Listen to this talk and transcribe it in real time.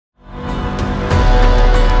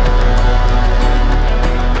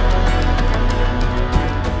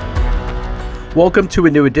Welcome to a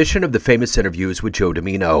new edition of the Famous Interviews with Joe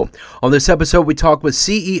Domino. On this episode, we talk with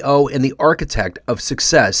CEO and the architect of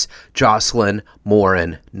success, Jocelyne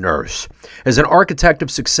Morin-Nurse. As an architect of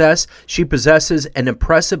success, she possesses an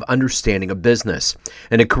impressive understanding of business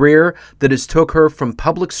and a career that has took her from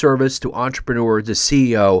public service to entrepreneur to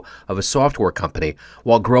CEO of a software company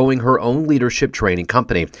while growing her own leadership training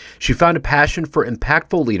company. She found a passion for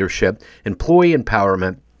impactful leadership, employee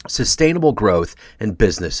empowerment, sustainable growth, and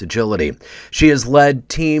business agility. She has led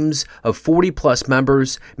teams of 40-plus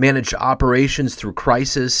members, managed operations through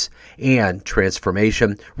crisis and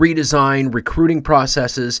transformation, redesigned recruiting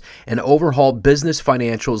processes, and overhauled business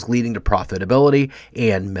financials leading to profitability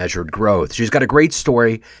and measured growth. She's got a great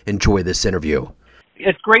story. Enjoy this interview.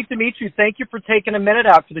 It's great to meet you. Thank you for taking a minute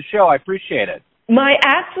out for the show. I appreciate it. My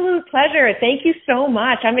absolute pleasure. Thank you so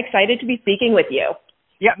much. I'm excited to be speaking with you.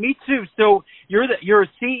 Yeah, me too. So you're a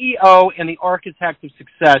CEO and the architect of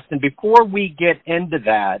success. And before we get into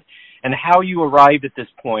that and how you arrived at this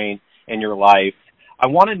point in your life, I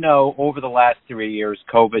want to know, over the last 3 years,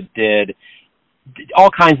 COVID did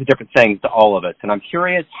all kinds of different things to all of us. And I'm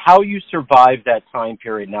curious how you survived that time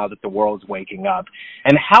period now that the world's waking up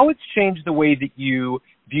and how it's changed the way that you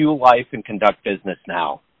view life and conduct business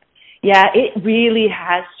now. Yeah, it really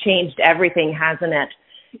has changed everything, hasn't it?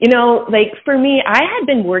 You know, like for me, I had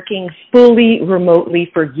been working fully remotely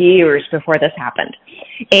for years before this happened.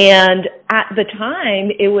 And at the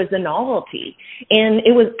time, it was a novelty. And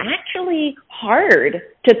it was actually hard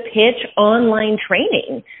to pitch online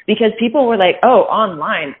training because people were like, oh,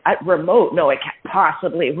 online, remote, no, it can't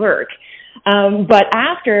possibly work. But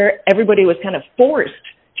after everybody was kind of forced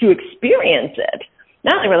to experience it,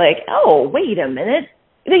 now they were like, oh, wait a minute.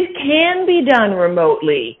 These can be done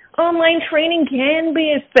remotely. Online training can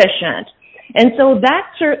be efficient. And so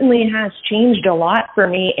that certainly has changed a lot for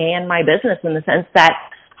me and my business in the sense that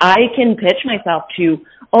I can pitch myself to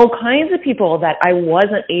all kinds of people that I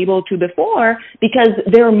wasn't able to before because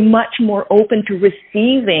they're much more open to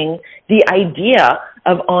receiving the idea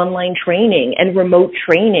of online training and remote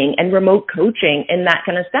coaching and that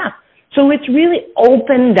kind of stuff. So it's really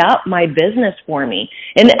opened up my business for me.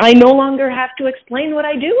 And I no longer have to explain what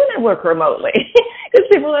I do when I work remotely. Because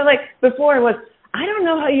people are like, before it was, I don't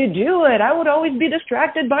know how you do it. I would always be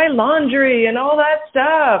distracted by laundry and all that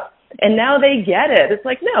stuff. And now they get it. It's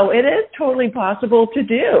like, no, it is totally possible to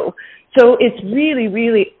do. So it's really,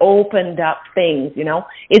 really opened up things, you know.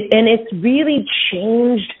 And it's really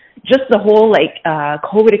changed just the whole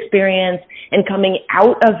COVID experience and coming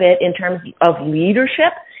out of it in terms of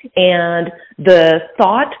leadership. And the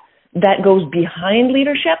thought that goes behind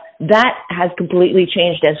leadership, that has completely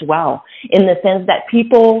changed as well, in the sense that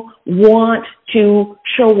people want to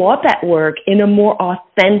show up at work in a more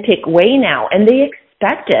authentic way now, and they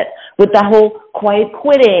expect it with the whole quiet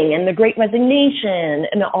quitting and the great resignation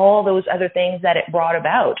and all those other things that it brought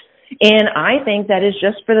about. And I think that is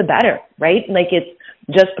just for the better, right? Like it's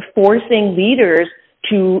just forcing leaders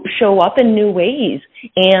to show up in new ways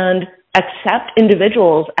and accept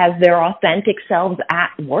individuals as their authentic selves at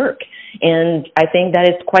work. And I think that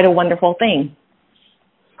is quite a wonderful thing.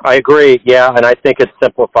 I agree, yeah, and I think it's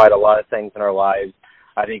simplified a lot of things in our lives.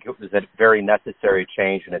 I think it was a very necessary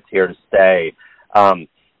change, and it's here to stay.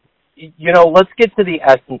 Let's get to the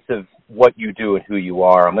essence of what you do and who you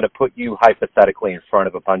are. I'm going to put you hypothetically in front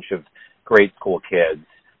of a bunch of grade school kids,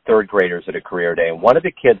 third graders at a career day, and one of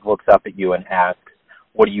the kids looks up at you and asks,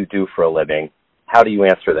 what do you do for a living? How do you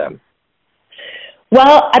answer them?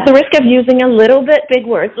 Well, at the risk of using a little bit big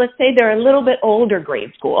words, let's say they're a little bit older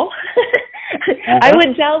grade school. I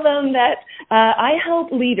would tell them that I help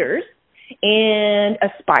leaders and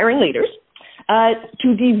aspiring leaders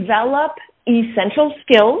to develop essential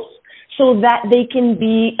skills so that they can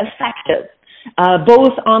be effective,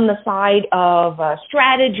 both on the side of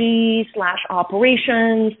strategy /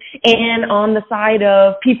 operations and on the side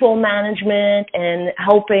of people management and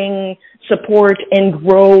helping support and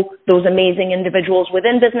grow those amazing individuals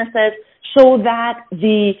within businesses so that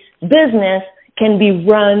the business can be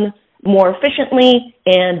run more efficiently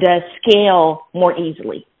and scale more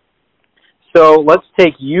easily. So let's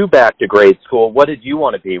take you back to grade school. What did you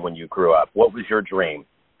want to be when you grew up? What was your dream?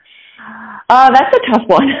 That's a tough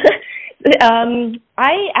one.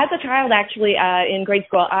 As a child, actually, in grade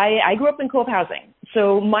school, I grew up in co-op housing.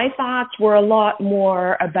 So my thoughts were a lot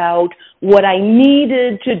more about what I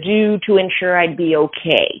needed to do to ensure I'd be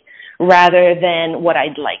okay, rather than what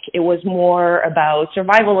I'd like. It was more about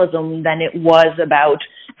survivalism than it was about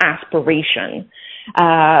aspiration.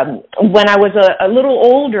 When I was a little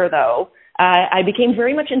older, though, I became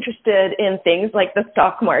very much interested in things like the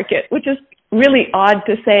stock market, which is really odd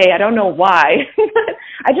to say. I don't know why.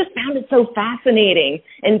 I just found it so fascinating,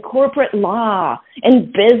 and corporate law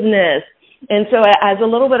and business. And so as a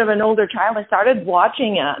little bit of an older child, I started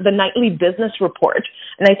watching the nightly business report.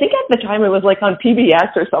 And I think at the time it was like on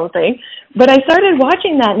PBS or something. But I started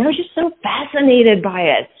watching that, and I was just so fascinated by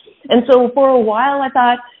it. And so for a while I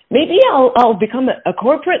thought, maybe I'll become a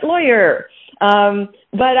corporate lawyer.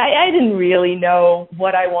 But I didn't really know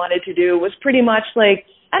what I wanted to do. It was pretty much like,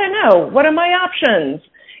 I don't know, what are my options?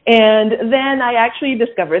 And then I actually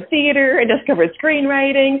discovered theater, I discovered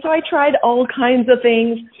screenwriting, so I tried all kinds of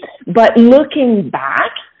things. But looking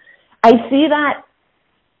back, I see that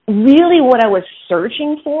really what I was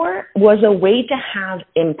searching for was a way to have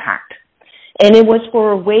impact. And it was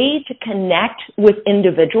for a way to connect with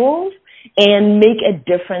individuals and make a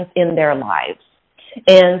difference in their lives.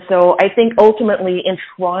 And so I think ultimately in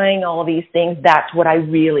trying all of these things, that's what I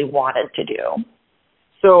really wanted to do.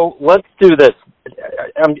 So let's do this.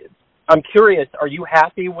 I'm curious, are you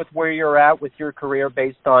happy with where you're at with your career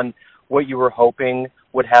based on what you were hoping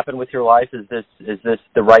would happen with your life? Is this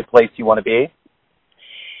the right place you want to be?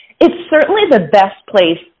 It's certainly the best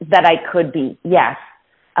place that I could be, yes.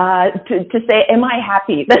 To say, am I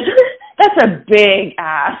happy? That's a big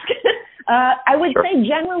ask. I would say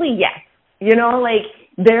generally yes. You know, like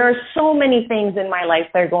there are so many things in my life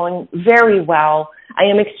that are going very well. I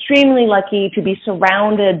am extremely lucky to be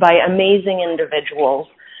surrounded by amazing individuals.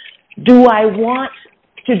 Do I want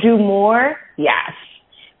to do more? Yes,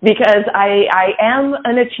 because I am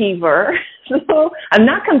an achiever. So I'm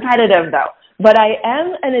not competitive though, but I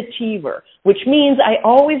am an achiever, which means I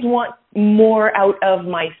always want more out of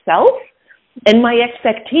myself, and my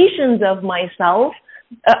expectations of myself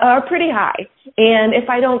are pretty high. And if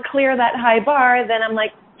I don't clear that high bar, then I'm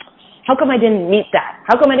like, how come I didn't meet that?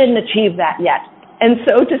 How come I didn't achieve that yet? And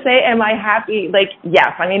so to say, am I happy? Like,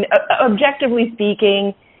 yes. I mean, objectively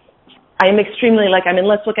speaking, I'm extremely lucky. I mean,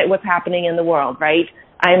 let's look at what's happening in the world, right?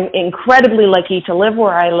 I'm incredibly lucky to live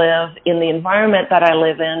where I live, in the environment that I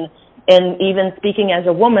live in, and even speaking as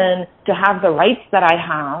a woman, to have the rights that I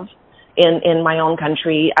have in my own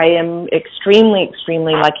country. I am extremely,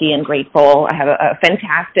 extremely lucky and grateful. I have a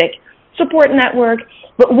fantastic support network.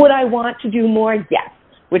 But would I want to do more? Yes,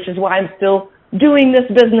 which is why I'm still doing this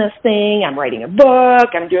business thing. I'm writing a book.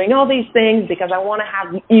 I'm doing all these things because I want to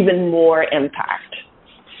have even more impact.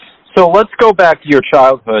 So let's go back to your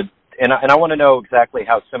childhood, and I want to know exactly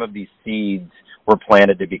how some of these seeds were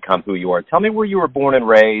planted to become who you are. Tell me where you were born and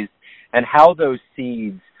raised and how those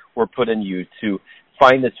seeds were put in you to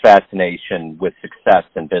find this fascination with success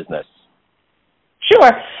in business.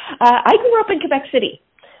 Sure. I grew up in Quebec City.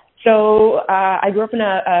 So I grew up in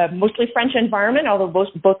a mostly French environment, although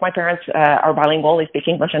both my parents are bilingual. They speak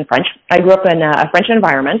English and French. I grew up in a French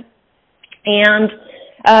environment. And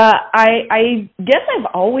I guess I've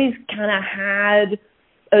always kind of had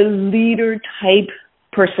a leader-type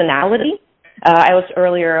personality. I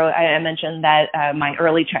mentioned that my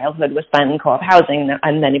early childhood was spent in co-op housing,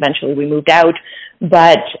 and then eventually we moved out.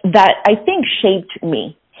 But that, I think, shaped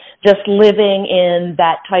me, just living in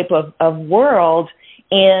that type of world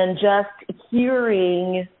and just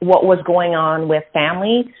hearing what was going on with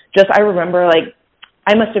family. I remember, like,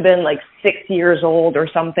 I must have been like 6 years old or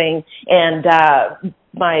something, and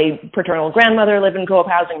my paternal grandmother lived in co-op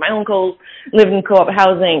housing, my uncles lived in co-op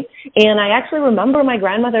housing, and I actually remember my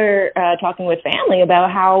grandmother talking with family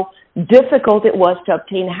about how difficult it was to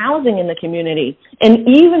obtain housing in the community. And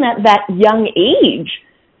even at that young age,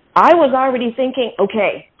 I was already thinking,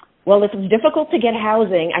 okay, well, if it's difficult to get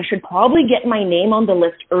housing, I should probably get my name on the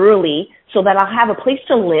list early so that I'll have a place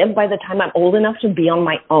to live by the time I'm old enough to be on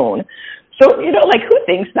my own. So, you know, like, who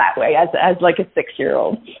thinks that way as like a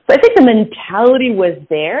 6-year-old? So I think the mentality was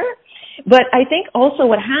there, but I think also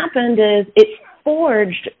what happened is it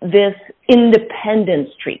forged this independence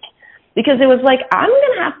streak, because it was like, I'm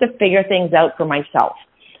going to have to figure things out for myself.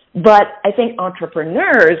 But I think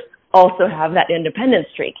entrepreneurs also have that independence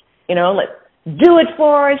streak, you know, let's do it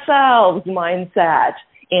for ourselves mindset,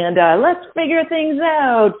 and let's figure things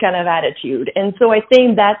out kind of attitude. And so I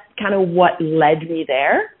think that's kind of what led me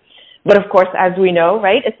there. But of course, as we know,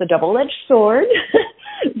 right, it's a double-edged sword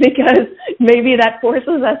because maybe that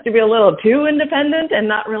forces us to be a little too independent and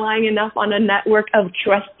not relying enough on a network of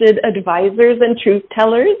trusted advisors and truth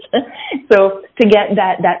tellers. So to get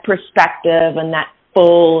that perspective and that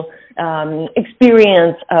full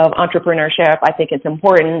experience of entrepreneurship, I think it's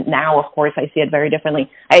important. Now, of course, I see it very differently.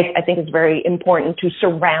 I think it's very important to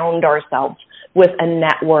surround ourselves with a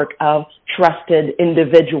network of trusted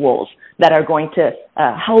individuals that are going to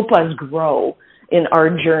help us grow in our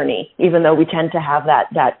journey, even though we tend to have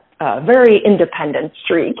that very independent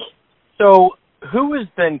streak. So who has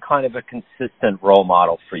been kind of a consistent role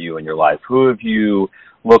model for you in your life? Who have you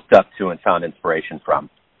looked up to and found inspiration from?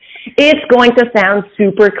 It's going to sound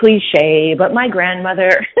super cliche, but my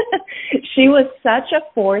grandmother, she was such a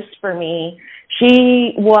force for me.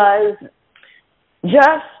 She was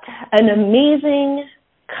just an amazing,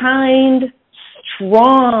 kind,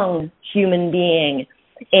 strong human being.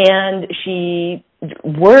 And she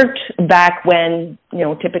worked back when,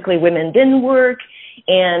 typically women didn't work,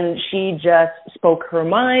 and she just spoke her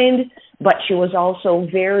mind, but she was also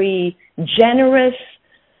very generous,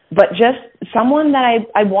 but just someone that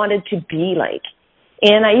I wanted to be like.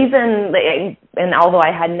 And and although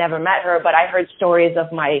I had never met her, but I heard stories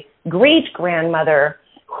of my great-grandmother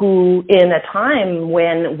who, in a time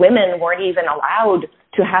when women weren't even allowed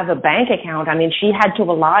to have a bank account, I mean, she had to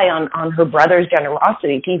rely on her brother's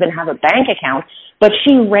generosity to even have a bank account, but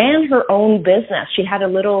she ran her own business. She had a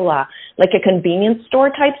little, like a convenience store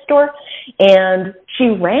type store, and she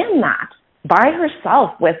ran that by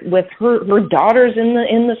herself with her daughters in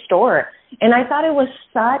the store. And I thought it was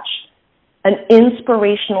such an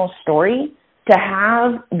inspirational story to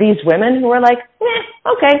have these women who were like,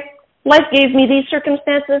 okay, life gave me these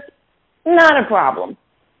circumstances, not a problem.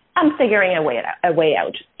 I'm figuring a way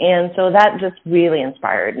out. And so that just really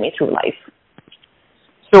inspired me through life.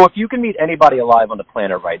 So if you can meet anybody alive on the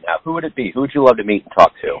planet right now, who would it be? Who would you love to meet and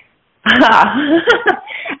talk to?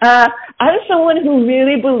 I'm someone who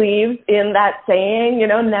really believes in that saying,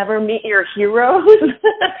 never meet your heroes.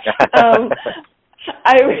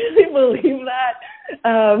 I really believe that.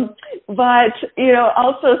 But,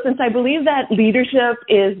 also since I believe that leadership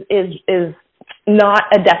is not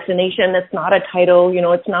a destination, it's not a title,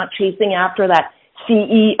 it's not chasing after that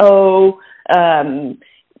CEO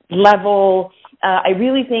level. I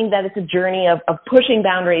really think that it's a journey of pushing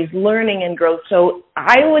boundaries, learning and growth. So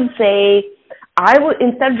I would say,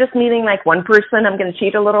 instead of just meeting like one person, I'm going to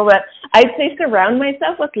cheat a little bit, I'd say surround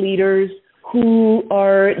myself with leaders who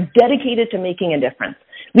are dedicated to making a difference.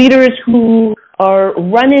 Leaders who are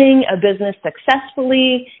running a business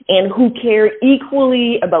successfully and who care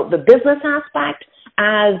equally about the business aspect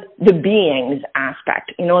as the beings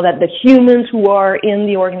aspect. That the humans who are in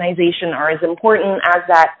the organization are as important as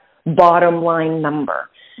that bottom line number.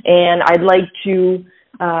 And I'd like to,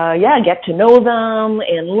 get to know them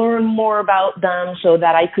and learn more about them so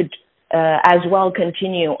that I could as well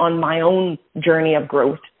continue on my own journey of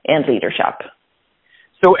growth and leadership.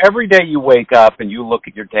 So every day you wake up and you look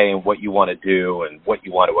at your day and what you want to do and what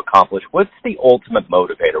you want to accomplish, what's the ultimate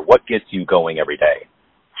motivator? What gets you going every day?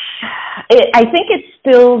 I think it's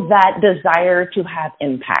still that desire to have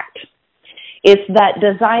impact. It's that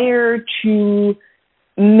desire to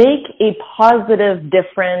make a positive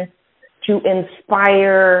difference, to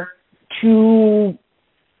inspire, to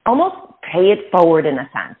almost pay it forward in a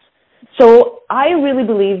sense. So I really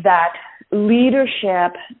believe that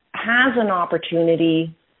leadership has an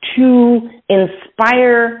opportunity to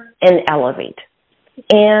inspire and elevate.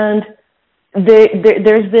 And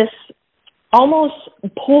there's this almost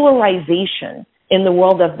polarization in the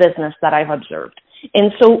world of business that I've observed.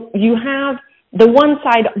 And so you have the one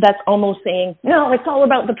side that's almost saying, no, it's all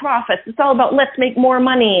about the profits. It's all about let's make more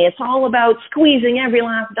money. It's all about squeezing every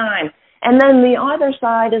last dime. And then the other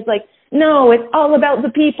side is like, no, it's all about the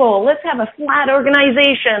people. Let's have a flat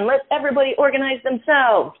organization. Let everybody organize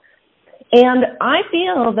themselves. And I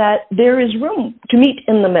feel that there is room to meet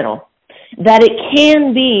in the middle, that it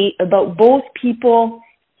can be about both people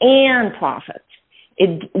and profits.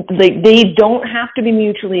 They don't have to be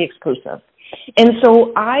mutually exclusive. And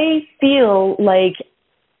so I feel like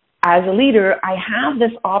as a leader, I have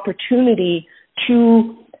this opportunity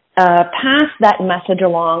to pass that message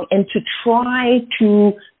along and to try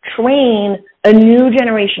to train a new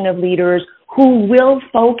generation of leaders who will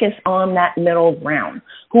focus on that middle ground,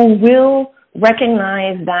 who will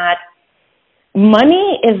recognize that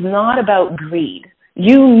money is not about greed.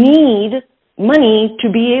 You need money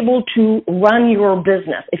to be able to run your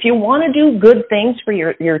business. If you want to do good things for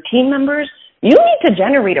your team members, you need to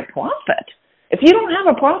generate a profit. If you don't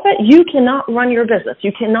have a profit, you cannot run your business.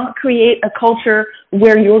 You cannot create a culture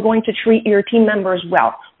where you're going to treat your team members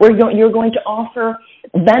well, where you're going to offer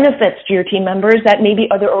benefits to your team members that maybe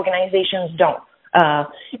other organizations don't.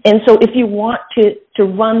 And so if you want to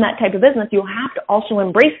run that type of business, you'll have to also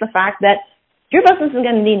embrace the fact that your business is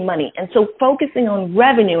going to need money. And so focusing on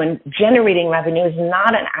revenue and generating revenue is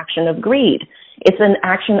not an action of greed. It's an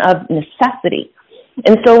action of necessity.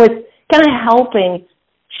 And so it's kind of helping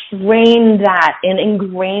train that and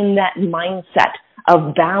ingrain that mindset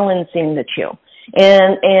of balancing the two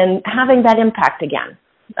and having that impact again.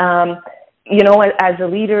 As a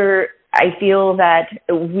leader, I feel that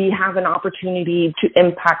we have an opportunity to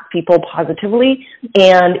impact people positively.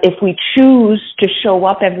 And if we choose to show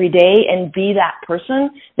up every day and be that person,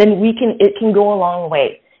 then it can go a long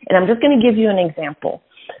way. And I'm just going to give you an example.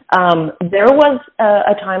 There was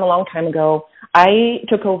a time a long time ago, I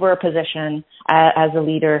took over a position as a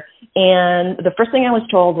leader, and the first thing I was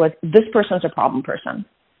told was, this person's a problem person.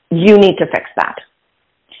 You need to fix that.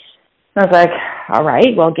 I was like, all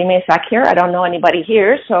right, well, give me a sec here. I don't know anybody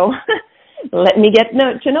here, so let me get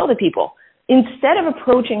to know the people. Instead of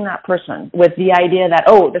approaching that person with the idea that,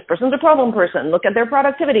 oh, this person's a problem person, look at their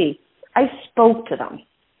productivity, I spoke to them.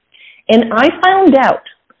 And I found out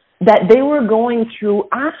that they were going through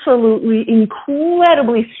absolutely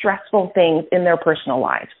incredibly stressful things in their personal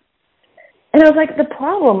lives. And I was like, the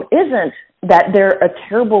problem isn't that they're a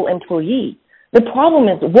terrible employee. The problem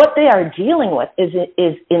is what they are dealing with is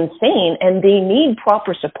insane, and they need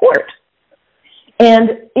proper support. And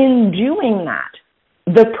in doing that,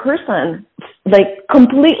 the person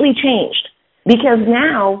completely changed, because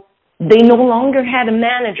now they no longer had a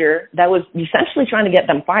manager that was essentially trying to get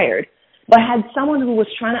them fired, but had someone who was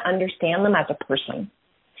trying to understand them as a person.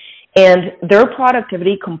 And their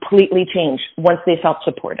productivity completely changed once they felt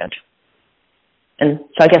supported. And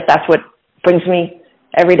so I guess that's what brings me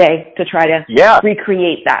every day to try to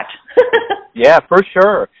recreate that. Yeah, for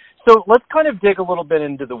sure. So let's kind of dig a little bit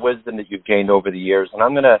into the wisdom that you've gained over the years, and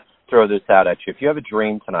I'm going to throw this out at you. If you have a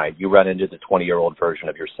dream tonight, you run into the 20-year-old version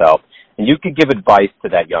of yourself, and you could give advice to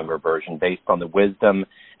that younger version based on the wisdom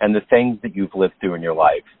and the things that you've lived through in your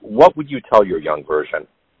life, what would you tell your young version?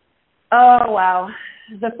 Oh, wow.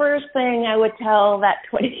 The first thing I would tell that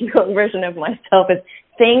 20-year-old version of myself is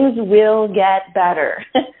things will get better.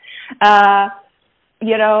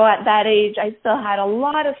 At that age, I still had a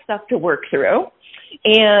lot of stuff to work through.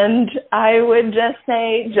 And I would just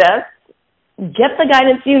say, just get the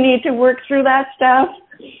guidance you need to work through that stuff.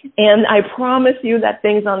 And I promise you that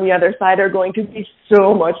things on the other side are going to be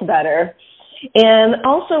so much better. And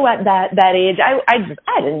also at that age,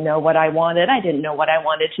 I didn't know what I wanted. I didn't know what I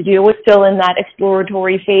wanted to do. I was still in that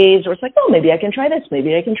exploratory phase where it's like, oh, maybe I can try this.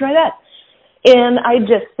 Maybe I can try that. And I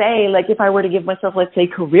just say, if I were to give myself, let's say,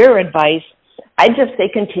 career advice, I'd just say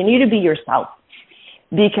continue to be yourself.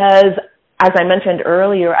 Because as I mentioned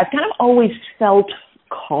earlier, I've kind of always felt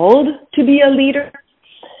called to be a leader.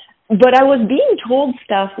 But I was being told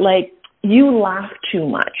stuff like, you laugh too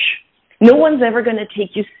much. No one's ever going to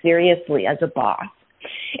take you seriously as a boss.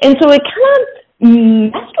 And so it kind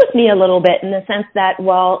of messed with me a little bit in the sense that,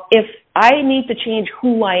 well, if I need to change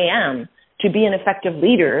who I am to be an effective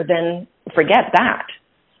leader, then forget that.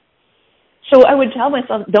 So I would tell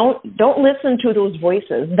myself, don't listen to those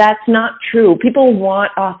voices. That's not true. People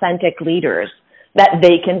want authentic leaders that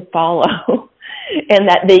they can follow and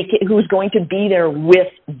that who's going to be there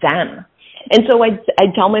with them. And so I'd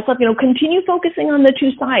tell myself, continue focusing on the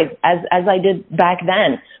two sides as I did back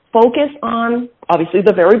then. Focus on, obviously,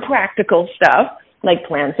 the very practical stuff, like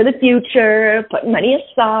plan for the future, put money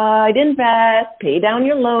aside, invest, pay down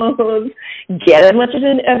your loans, get as much of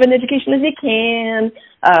an education as you can,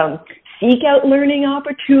 seek out learning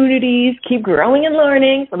opportunities, keep growing and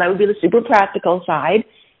learning. So that would be the super practical side.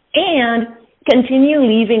 And continue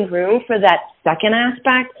leaving room for that second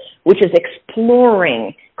aspect, which is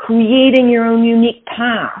exploring, creating your own unique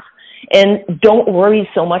path. And don't worry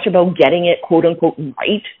so much about getting it, quote unquote,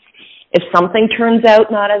 right. If something turns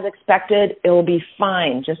out not as expected, it'll be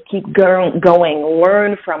fine. Just keep going,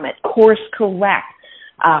 learn from it, course correct,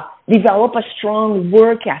 develop a strong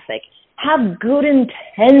work ethic, have good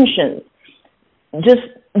intentions. Just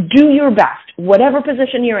do your best. Whatever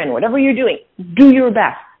position you're in, whatever you're doing, do your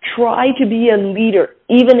best. Try to be a leader.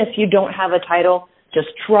 Even if you don't have a title, just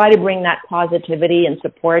try to bring that positivity and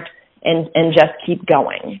support and just keep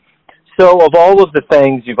going. So of all of the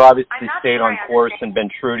things, you've obviously stayed on course and been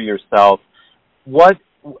true to yourself. What,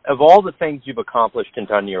 of all the things you've accomplished and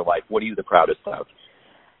done in your life, what are you the proudest of?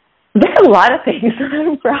 There's a lot of things that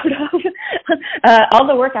I'm proud of. All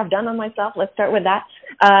the work I've done on myself, let's start with that.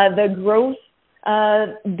 The growth,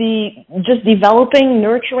 just developing,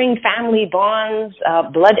 nurturing family bonds,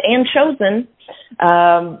 blood and chosen,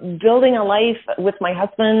 building a life with my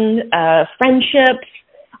husband, friendships.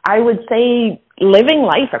 I would say living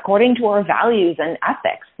life according to our values and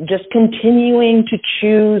ethics, just continuing to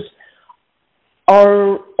choose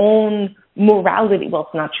our own morality. Well,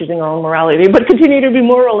 it's not choosing our own morality, but continue to be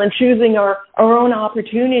moral and choosing our own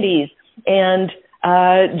opportunities and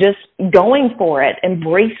just going for it,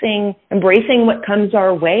 embracing what comes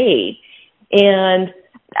our way. And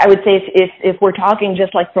I would say if we're talking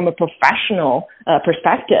just like from a professional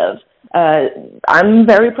perspective, I'm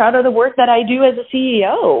very proud of the work that I do as a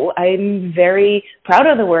CEO. I'm very proud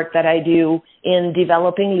of the work that I do in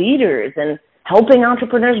developing leaders and helping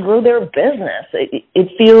entrepreneurs grow their business. It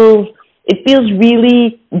feels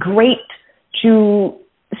really great to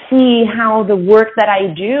see how the work that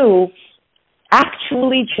I do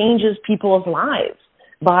actually changes people's lives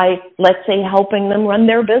by, let's say, helping them run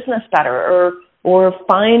their business better or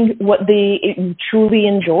find what they truly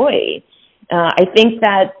enjoy. I think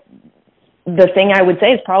that the thing I would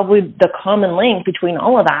say is probably the common link between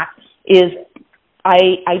all of that is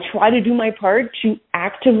I try to do my part to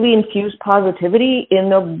actively infuse positivity in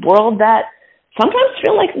the world that sometimes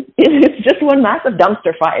feel like it's just one massive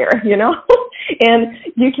dumpster fire, you know? And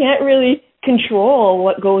you can't really control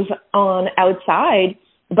what goes on outside,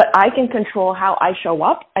 but I can control how I show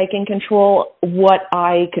up. I can control what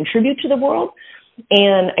I contribute to the world.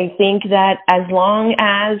 And I think that as long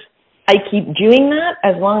as I keep doing that,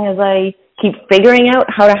 as long as I keep figuring out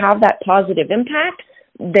how to have that positive impact,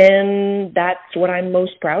 then that's what I'm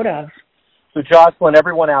most proud of. So, Jocelyne,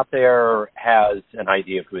 everyone out there has an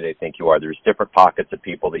idea of who they think you are. There's different pockets of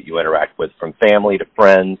people that you interact with, from family to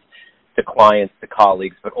friends to clients to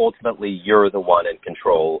colleagues, but ultimately you're the one in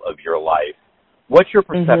control of your life. What's your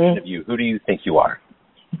perception of you? Who do you think you are?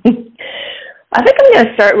 I think I'm going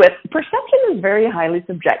to start with perception is very highly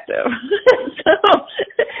subjective.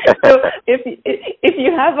 so if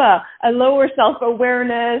you have a lower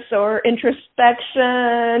self-awareness or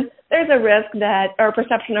introspection, there's a risk that our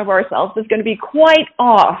perception of ourselves is going to be quite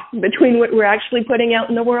off between what we're actually putting out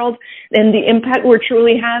in the world and the impact we're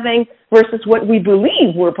truly having versus what we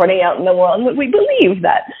believe we're putting out in the world and what we believe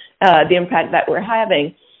that the impact that we're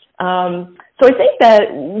having. So I think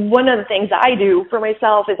that one of the things I do for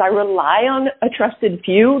myself is I rely on a trusted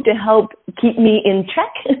few to help keep me in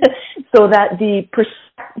check so that the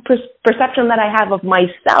perception that I have of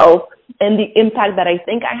myself and the impact that I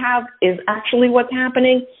think I have is actually what's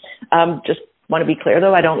happening. Just want to be clear,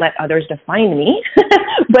 though, I don't let others define me,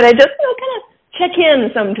 but I just kind of check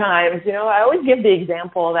in sometimes. I always give the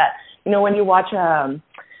example that, when you watch a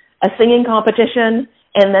singing competition,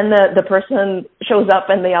 and then the person shows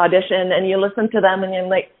up in the audition and you listen to them and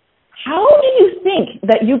you're like, how do you think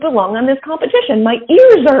that you belong on this competition? My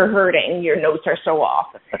ears are hurting. Your notes are so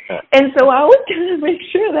off. And so I always kind of make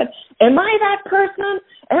sure that, am I that person?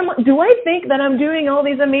 Do I think that I'm doing all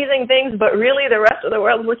these amazing things, but really the rest of the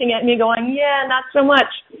world's looking at me going, yeah, not so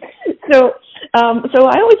much. So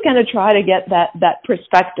I always kind of try to get that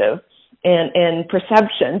perspective and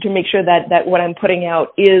perception to make sure that what I'm putting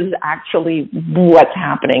out is actually what's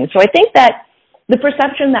happening. So I think that the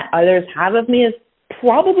perception that others have of me is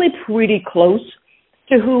probably pretty close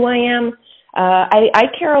to who I am.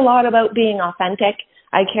 I care a lot about being authentic.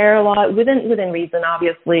 I care a lot within reason,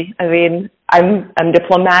 obviously. I mean, I'm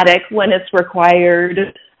diplomatic when it's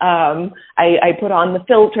required. I put on the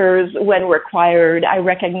filters when required. I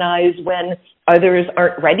recognize when others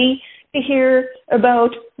aren't ready to hear about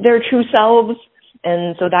their true selves,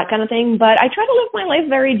 and so that kind of thing. But I try to live my life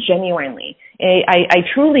very genuinely. I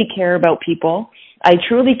truly care about people. I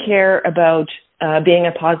truly care about being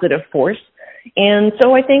a positive force, and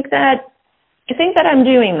so I think that I'm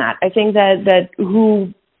doing that. I think that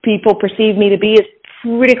who people perceive me to be is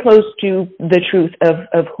pretty close to the truth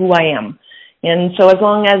of who I am. And so as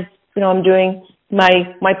long as I'm doing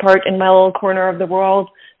my part in my little corner of the world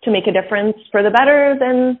to make a difference for the better,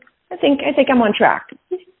 then I think I'm on track.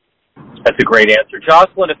 That's a great answer.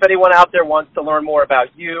 Jocelyne, if anyone out there wants to learn more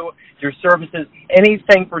about you, your services,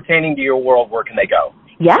 anything pertaining to your world, where can they go?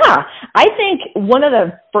 Yeah, I think one of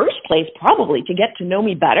the first place probably to get to know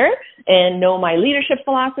me better and know my leadership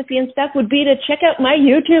philosophy and stuff would be to check out my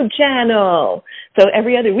YouTube channel. So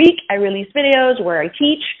every other week I release videos where I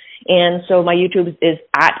teach, and so my YouTube is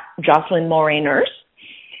at Jocelyne Morin-Nurse.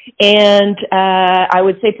 And I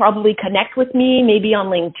would say probably connect with me maybe on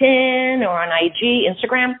LinkedIn or on IG,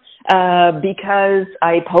 Instagram, because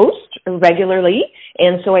I post regularly.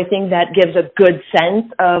 And so I think that gives a good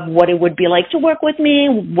sense of what it would be like to work with me,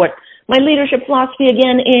 what my leadership philosophy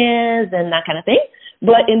again is, and that kind of thing.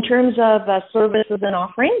 But in terms of services and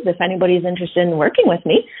offerings, if anybody's interested in working with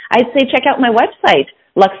me, I'd say check out my website,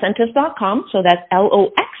 luxentus.com. So that's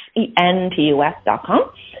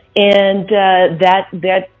LOXENTUS.com. And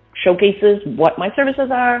that showcases what my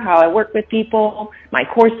services are, how I work with people, my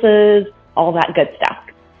courses, all that good stuff.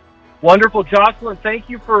 Wonderful. Jocelyne, thank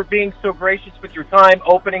you for being so gracious with your time,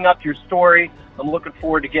 opening up your story. I'm looking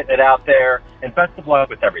forward to getting it out there, and best of luck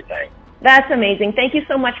with everything. That's amazing. Thank you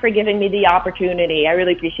so much for giving me the opportunity. I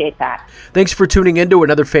really appreciate that. Thanks for tuning in to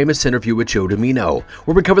another Famous Interview with Joe Dimino,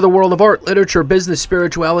 where we cover the world of art, literature, business,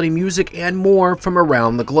 spirituality, music, and more from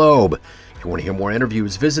around the globe. If you want to hear more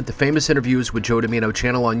interviews, visit the Famous Interviews with Joe Dimino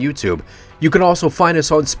channel on YouTube. You can also find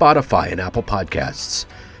us on Spotify and Apple Podcasts.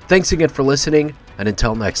 Thanks again for listening, and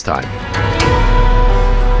until next time.